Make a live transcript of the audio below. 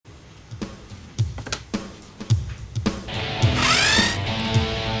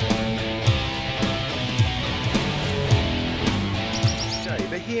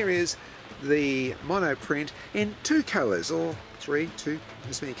here's the Monoprint in 2 colours, or 3,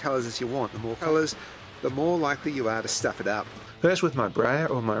 as many colours as you want. The more colours, the more likely you are to stuff it up. First, with my brayer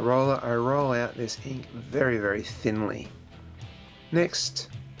or my roller, I roll out this ink very, very thinly. Next,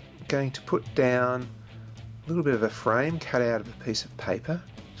 I'm going to put down a little bit of a frame cut out of a piece of paper,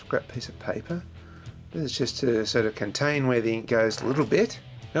 scrap piece of paper. This is just to sort of contain where the ink goes a little bit.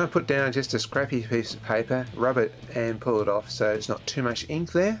 Now I put down just a scrappy piece of paper, rub it and pull it off so it's not too much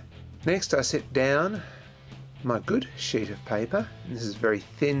ink there. Next I set down my good sheet of paper. This is very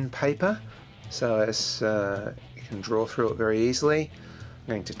thin paper, so as you can draw through it very easily. I'm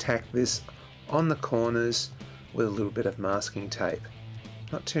going to tack this on the corners with a little bit of masking tape.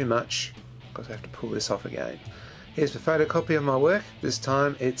 Not too much, because I have to pull this off again. Here's the photocopy of my work. This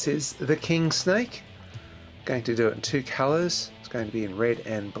time it is the King Snake. I'm going to do it in 2 colours. It's going to be in red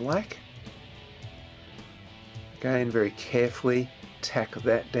and black. Again, very carefully tack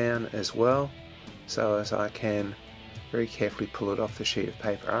that down as well, so as I can very carefully pull it off the sheet of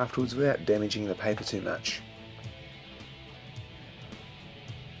paper afterwards without damaging the paper too much.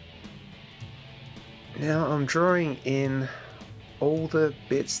 Now I'm drawing in all the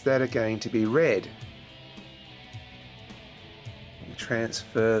bits that are going to be red. You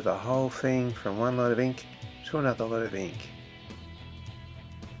transfer the whole thing from one lot of ink to another lot of ink.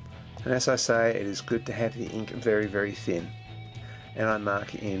 And as I say, it is good to have the ink very, very thin. And I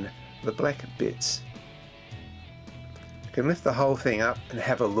mark in the black bits. I can lift the whole thing up and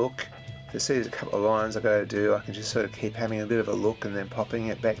have a look. If you see there's a couple of lines I've got to do, I can just sort of keep having a bit of a look and then popping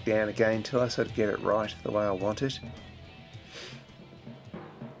it back down again until I sort of get it right the way I want it.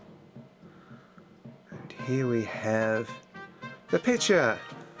 And here we have the picture.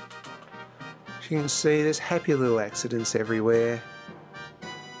 As you can see, there's happy little accidents everywhere.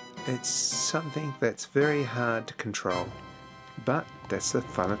 It's something that's very hard to control, but that's the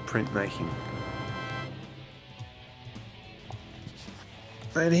fun of printmaking.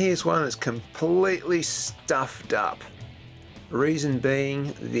 And here's one that's completely stuffed up. Reason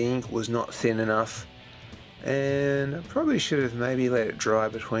being, the ink was not thin enough, and I probably should have maybe let it dry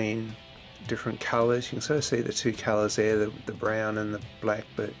between different colours. You can sort of see the 2 colours there, the brown and the black,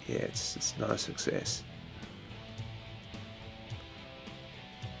 but yeah, it's not a success.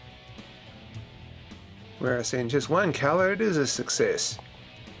 Whereas in just 1 colour, it is a success.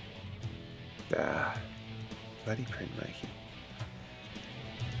 Bloody printmaking.